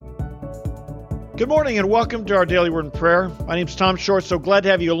Good morning and welcome to our Daily Word and Prayer. My name's Tom Short. So glad to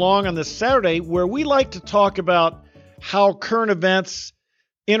have you along on this Saturday where we like to talk about how current events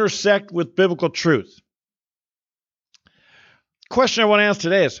intersect with biblical truth. Question I want to ask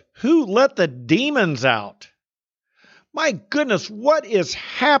today is, who let the demons out? My goodness, what is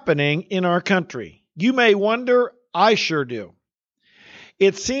happening in our country? You may wonder, I sure do.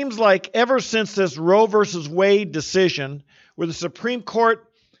 It seems like ever since this Roe versus Wade decision, where the Supreme Court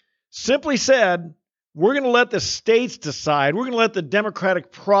simply said, we're going to let the states decide, we're going to let the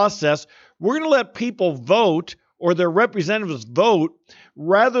democratic process, we're going to let people vote or their representatives vote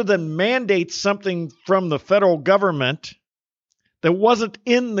rather than mandate something from the federal government that wasn't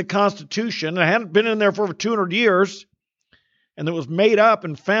in the Constitution, and hadn't been in there for over 200 years, and that was made up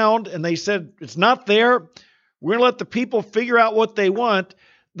and found, and they said, it's not there. We're going to let the people figure out what they want.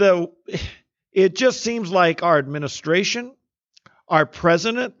 It just seems like our administration, our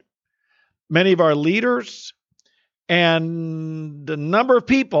president, many of our leaders, and a number of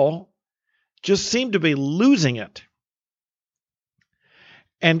people just seem to be losing it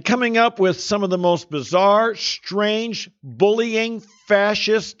and coming up with some of the most bizarre, strange, bullying,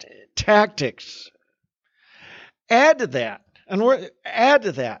 fascist tactics. Add to that,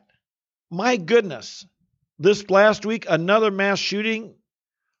 my goodness, this last week, another mass shooting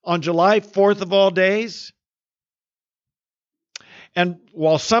on July 4th of all days. And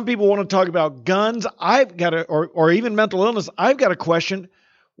while some people want to talk about guns, or even mental illness, I've got a question.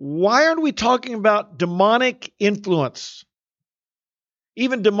 Why aren't we talking about demonic influence?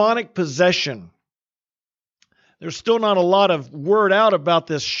 Even demonic possession? There's still not a lot of word out about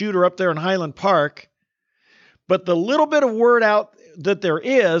this shooter up there in Highland Park. But the little bit of word out that there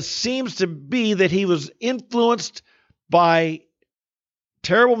is seems to be that he was influenced by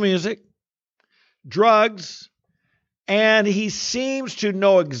terrible music, drugs, and he seems to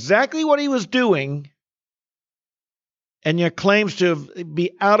know exactly what he was doing, and yet claims to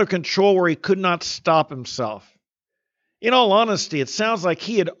be out of control where he could not stop himself. In all honesty, it sounds like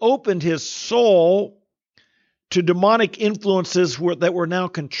he had opened his soul to demonic influences that were now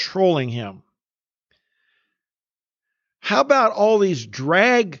controlling him. How about all these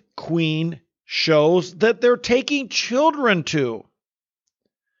drag queen shows that they're taking children to?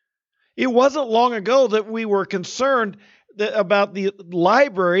 It wasn't long ago that we were concerned about the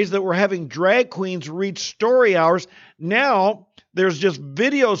libraries that were having drag queens read story hours. Now there's just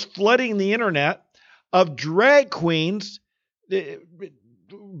videos flooding the internet of drag queens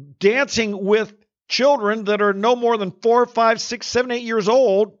dancing with children that are no more than 4, 5, 6, 7, 8 years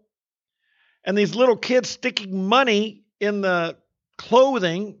old. And these little kids sticking money in the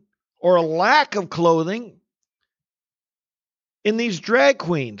clothing or a lack of clothing in these drag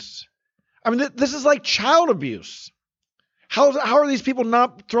queens. I mean, this is like child abuse. How are these people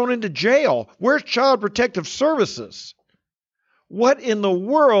not thrown into jail? Where's Child Protective Services? What in the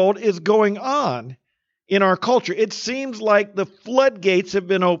world is going on in our culture? It seems like the floodgates have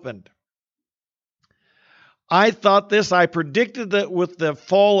been opened. I predicted that with the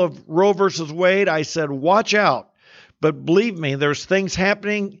fall of Roe versus Wade. I said, watch out. But believe me, there's things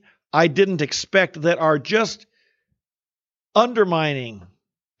happening I didn't expect that are just undermining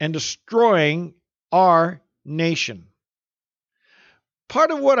and destroying our nation.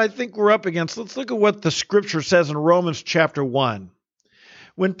 Part of what I think we're up against, let's look at what the scripture says in Romans chapter 1.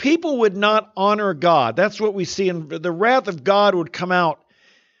 When people would not honor God, that's what we see, and the wrath of God would come out.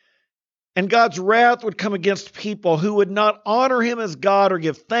 And God's wrath would come against people who would not honor him as God or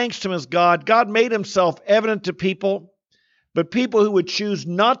give thanks to him as God. God made himself evident to people, but people who would choose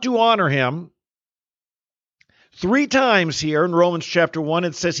not to honor him, 3 times here in Romans chapter 1,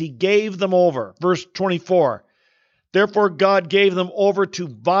 it says he gave them over. Verse 24, therefore God gave them over to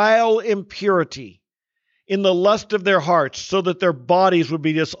vile impurity in the lust of their hearts, so that their bodies would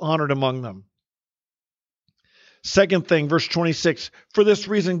be dishonored among them. Second thing, verse 26, for this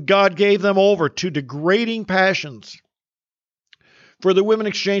reason God gave them over to degrading passions. For the women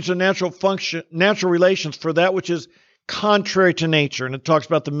exchanged their natural relations for that which is contrary to nature. And it talks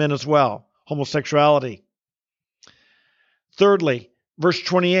about the men as well, homosexuality. Thirdly, verse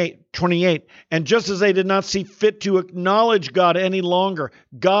 28, and just as they did not see fit to acknowledge God any longer,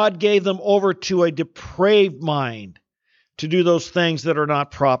 God gave them over to a depraved mind to do those things that are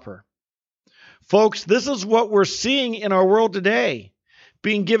not proper. Folks, this is what we're seeing in our world today,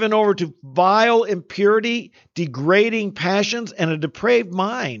 being given over to vile impurity, degrading passions, and a depraved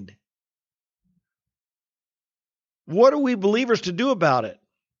mind. What are we believers to do about it?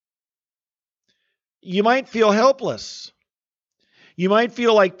 You might feel helpless. You might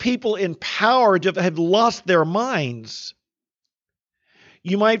feel like people in power have lost their minds.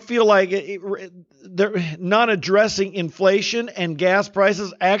 You might feel like they're not addressing inflation and gas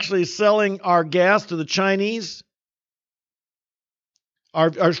prices, actually selling our gas to the Chinese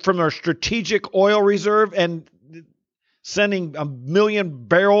from our strategic oil reserve and sending 1 million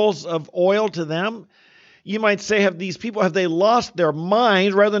barrels of oil to them. You might say, have they lost their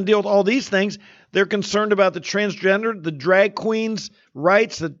minds? Rather than deal with all these things, they're concerned about the transgender, the drag queens'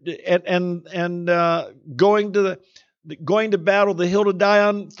 rights, and going to battle. The hill to die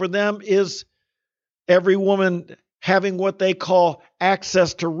on for them is every woman having what they call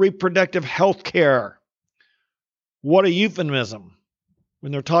access to reproductive health care. What a euphemism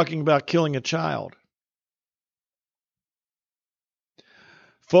when they're talking about killing a child.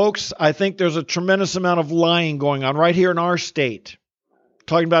 Folks, I think there's a tremendous amount of lying going on right here in our state.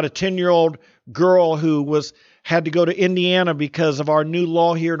 Talking about a 10-year-old girl who had to go to Indiana because of our new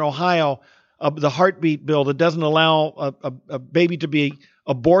law here in Ohio, the heartbeat bill that doesn't allow a baby to be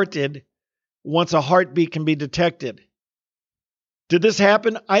aborted once a heartbeat can be detected. Did this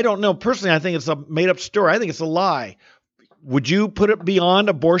happen? I don't know. Personally, I think it's a made-up story. I think it's a lie. Would you put it beyond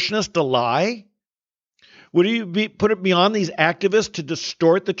abortionists to lie? Would you put it beyond these activists to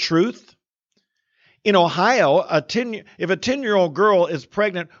distort the truth? In Ohio, if a 10-year-old girl is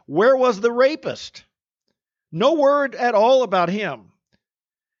pregnant, where was the rapist? No word at all about him.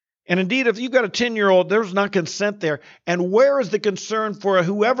 And indeed, if you've got a 10-year-old, there's not consent there. And where is the concern for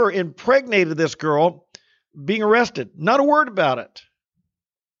whoever impregnated this girl being arrested? Not a word about it.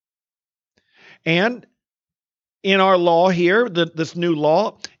 And in our law here, this new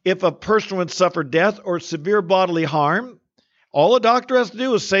law, if a person would suffer death or severe bodily harm, all a doctor has to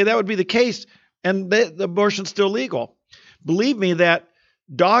do is say that would be the case, and the abortion's still legal. Believe me, that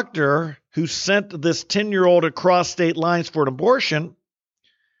doctor who sent this 10-year-old across state lines for an abortion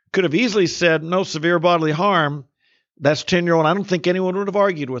could have easily said, no severe bodily harm, that's 10-year-old. I don't think anyone would have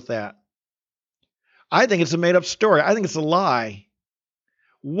argued with that. I think it's a made-up story. I think it's a lie.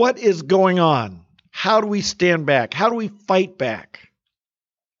 What is going on? How do we stand back? How do we fight back?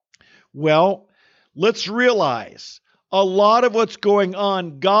 Well, let's realize a lot of what's going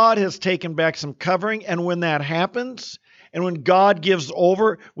on, God has taken back some covering, and when that happens, and when God gives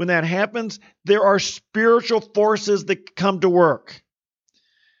over, when that happens, there are spiritual forces that come to work.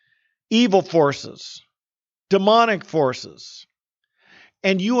 Evil forces, demonic forces.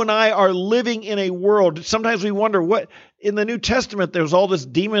 And you and I are living in a world, sometimes we wonder what, in the New Testament, there's all this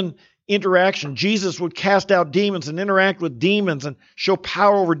demon interaction. Jesus would cast out demons and interact with demons and show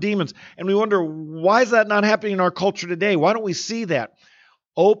power over demons. And we wonder, why is that not happening in our culture today? Why don't we see that?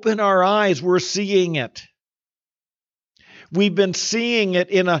 Open our eyes. We're seeing it. We've been seeing it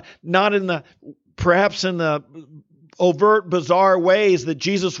perhaps in the overt, bizarre ways that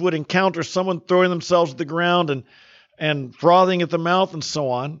Jesus would encounter someone throwing themselves at the ground and frothing at the mouth and so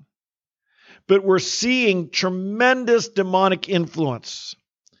on. But we're seeing tremendous demonic influence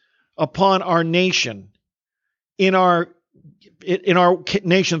upon our nation, in our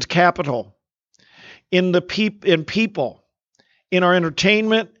nation's capital, in people, in our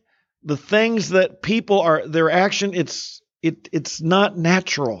entertainment, the things that people their action, it's not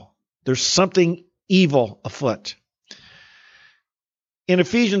natural. There's something evil afoot. In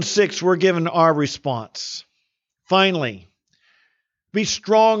Ephesians 6, we're given our response. Finally, be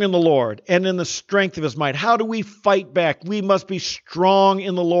strong in the Lord and in the strength of his might. How do we fight back? We must be strong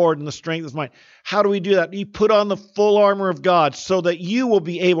in the Lord and the strength of his might. How do we do that? You put on the full armor of God so that you will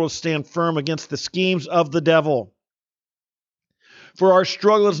be able to stand firm against the schemes of the devil. For our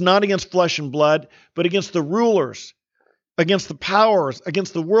struggle is not against flesh and blood, but against the rulers, against the powers,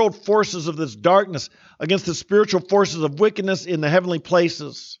 against the world forces of this darkness, against the spiritual forces of wickedness in the heavenly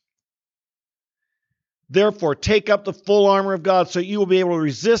places. Therefore, take up the full armor of God so you will be able to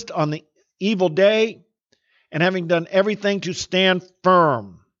resist on the evil day, and having done everything to stand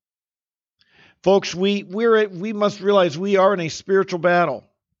firm. Folks, we must realize we are in a spiritual battle.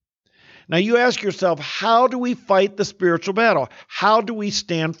 Now you ask yourself, how do we fight the spiritual battle? How do we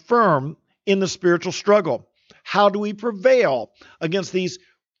stand firm in the spiritual struggle? How do we prevail against these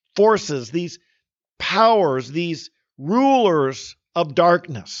forces, these powers, these rulers of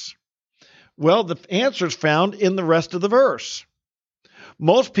darkness? Well, the answer is found in the rest of the verse.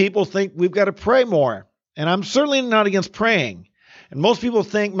 Most people think we've got to pray more, and I'm certainly not against praying. And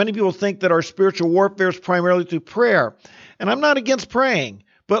many people think that our spiritual warfare is primarily through prayer, and I'm not against praying.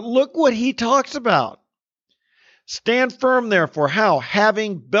 But look what he talks about. Stand firm, therefore. How?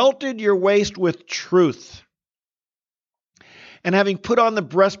 Having belted your waist with truth, and having put on the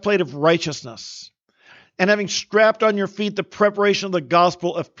breastplate of righteousness, and having strapped on your feet the preparation of the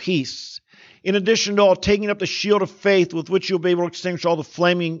gospel of peace. In addition to all, taking up the shield of faith with which you'll be able to extinguish all the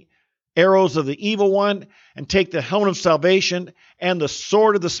flaming arrows of the evil one, and take the helmet of salvation and the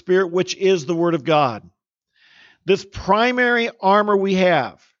sword of the Spirit, which is the Word of God. This primary armor we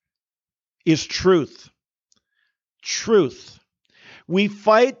have is truth. Truth. We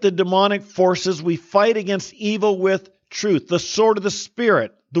fight the demonic forces. We fight against evil with truth. The sword of the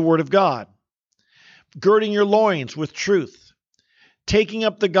Spirit, the Word of God. Girding your loins with truth. Taking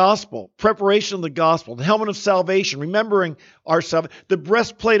up the gospel, preparation of the gospel, the helmet of salvation, remembering our salvation, the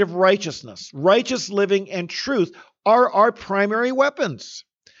breastplate of righteousness, righteous living and truth are our primary weapons.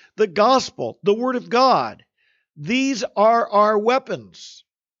 The gospel, the Word of God, these are our weapons.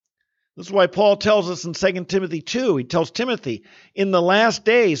 This is why Paul tells us in 2 Timothy 2, he tells Timothy, in the last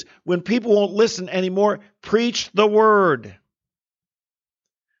days, when people won't listen anymore, preach the word.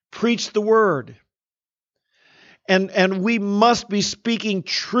 Preach the word. And we must be speaking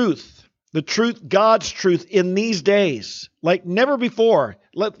truth, the truth, God's truth in these days, like never before,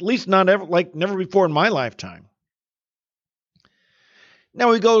 at least not ever, like never before in my lifetime.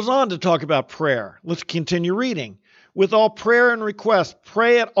 Now he goes on to talk about prayer. Let's continue reading. With all prayer and request,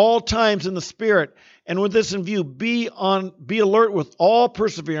 pray at all times in the Spirit, and with this in view, be alert with all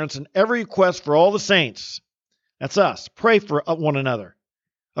perseverance and every request for all the saints. That's us. Pray for one another,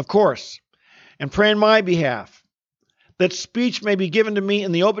 of course, and pray in my behalf, that speech may be given to me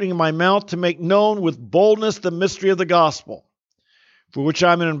in the opening of my mouth to make known with boldness the mystery of the gospel, for which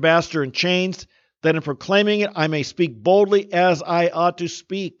I am an ambassador in chains, that in proclaiming it I may speak boldly as I ought to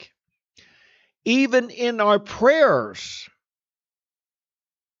speak. Even in our prayers,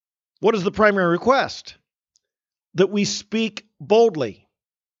 what is the primary request? That we speak boldly.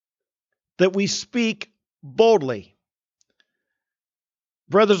 That we speak boldly.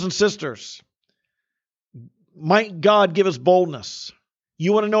 Brothers and sisters, might God give us boldness.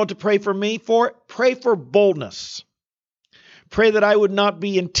 You want to know what to pray for me for? Pray for boldness. Pray that I would not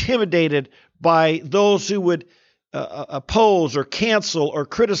be intimidated by those who would oppose or cancel or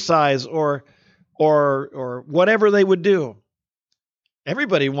criticize or whatever they would do.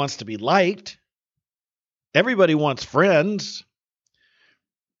 Everybody wants to be liked. Everybody wants friends.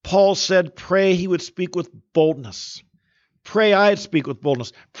 Paul said, pray he would speak with boldness. Pray I'd speak with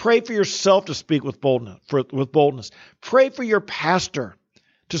boldness. Pray for yourself to speak with boldness. Pray for your pastor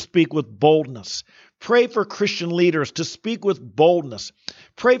to speak with boldness. Pray for Christian leaders to speak with boldness.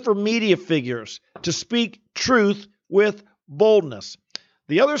 Pray for media figures to speak truth with boldness.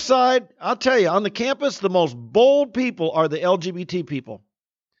 The other side, I'll tell you, on the campus, the most bold people are the LGBT people.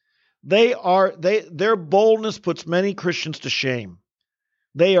 Their boldness puts many Christians to shame.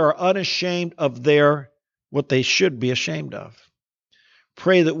 They are unashamed of what they should be ashamed of.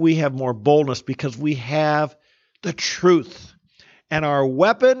 Pray that we have more boldness because we have the truth. And our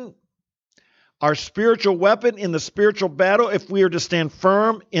weapon, our spiritual weapon in the spiritual battle, if we are to stand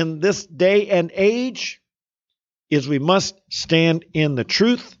firm in this day and age, is we must stand in the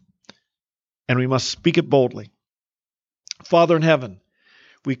truth and we must speak it boldly. Father in heaven,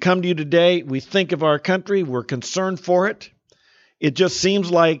 we come to you today. We think of our country. We're concerned for it. It just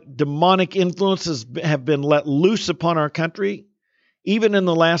seems like demonic influences have been let loose upon our country, even in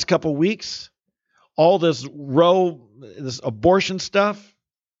the last couple of weeks. All this this abortion stuff.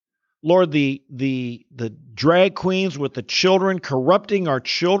 Lord, the drag queens with the children corrupting our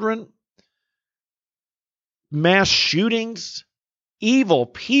children. Mass shootings. Evil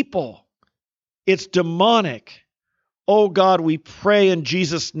people. It's demonic. Oh God, we pray in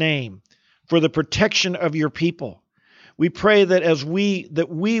Jesus' name for the protection of your people. We pray that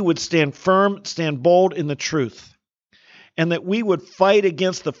we would stand firm, stand bold in the truth, and that we would fight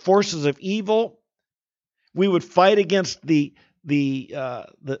against the forces of evil. We would fight against the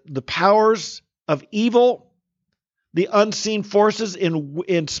powers of evil, the unseen forces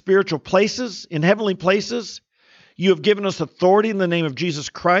in spiritual places, in heavenly places. You have given us authority in the name of Jesus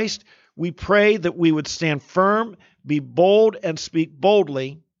Christ. We pray that we would stand firm, be bold, and speak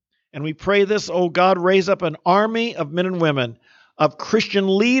boldly. And we pray this, oh God, raise up an army of men and women, of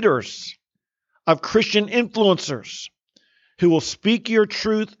Christian leaders, of Christian influencers, who will speak your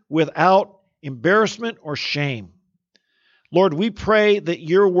truth without embarrassment or shame. Lord, we pray that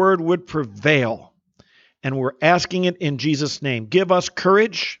your word would prevail, and we're asking it in Jesus' name. Give us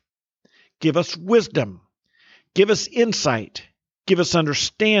courage, give us wisdom, give us insight, give us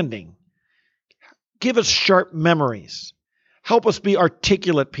understanding, give us sharp memories. Help us be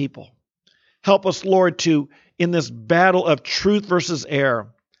articulate people. Help us, Lord, to, in this battle of truth versus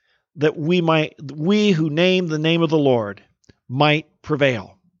error, that we who name the name of the Lord might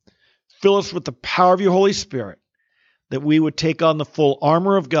prevail. Fill us with the power of your Holy Spirit, that we would take on the full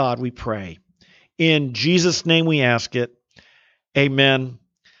armor of God, we pray. In Jesus' name we ask it. Amen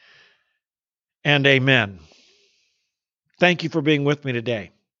and amen. Thank you for being with me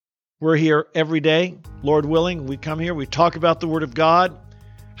today. We're here every day, Lord willing. We come here, we talk about the Word of God,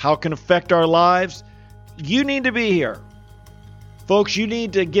 how it can affect our lives. You need to be here. Folks, you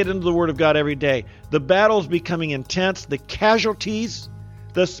need to get into the Word of God every day. The battle is becoming intense. The casualties,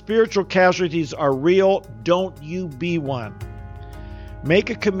 the spiritual casualties are real. Don't you be one.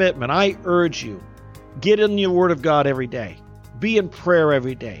 Make a commitment. I urge you. Get in the Word of God every day. Be in prayer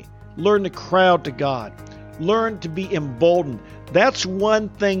every day. Learn to cry out to God. Learn to be emboldened. That's one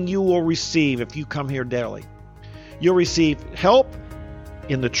thing you will receive if you come here daily. You'll receive help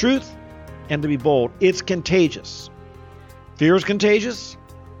in the truth and to be bold. It's contagious. Fear is contagious.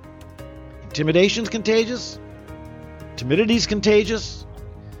 Intimidation is contagious. Timidity is contagious.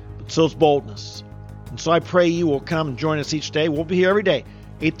 But so is boldness. And so I pray you will come and join us each day. We'll be here every day,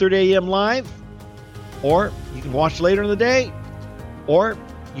 8:30 a.m. live. Or you can watch later in the day. Or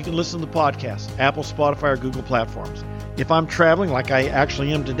you can listen to the podcast, Apple, Spotify, or Google platforms. If I'm traveling like I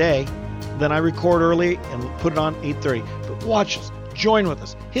actually am today, then I record early and put it on 8:30. But watch us. Join with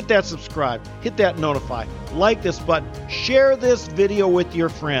us. Hit that subscribe. Hit that notify. Like this button. Share this video with your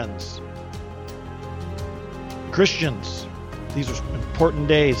friends. Christians, these are important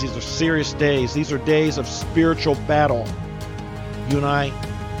days. These are serious days. These are days of spiritual battle. You and I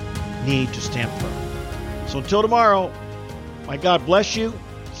need to stand firm. So until tomorrow, may God bless you,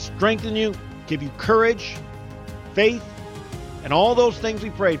 strengthen you, give you courage, faith, and all those things we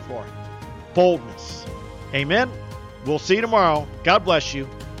prayed for. Boldness. Amen. We'll see you tomorrow. God bless you.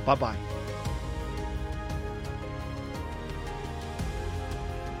 Bye-bye.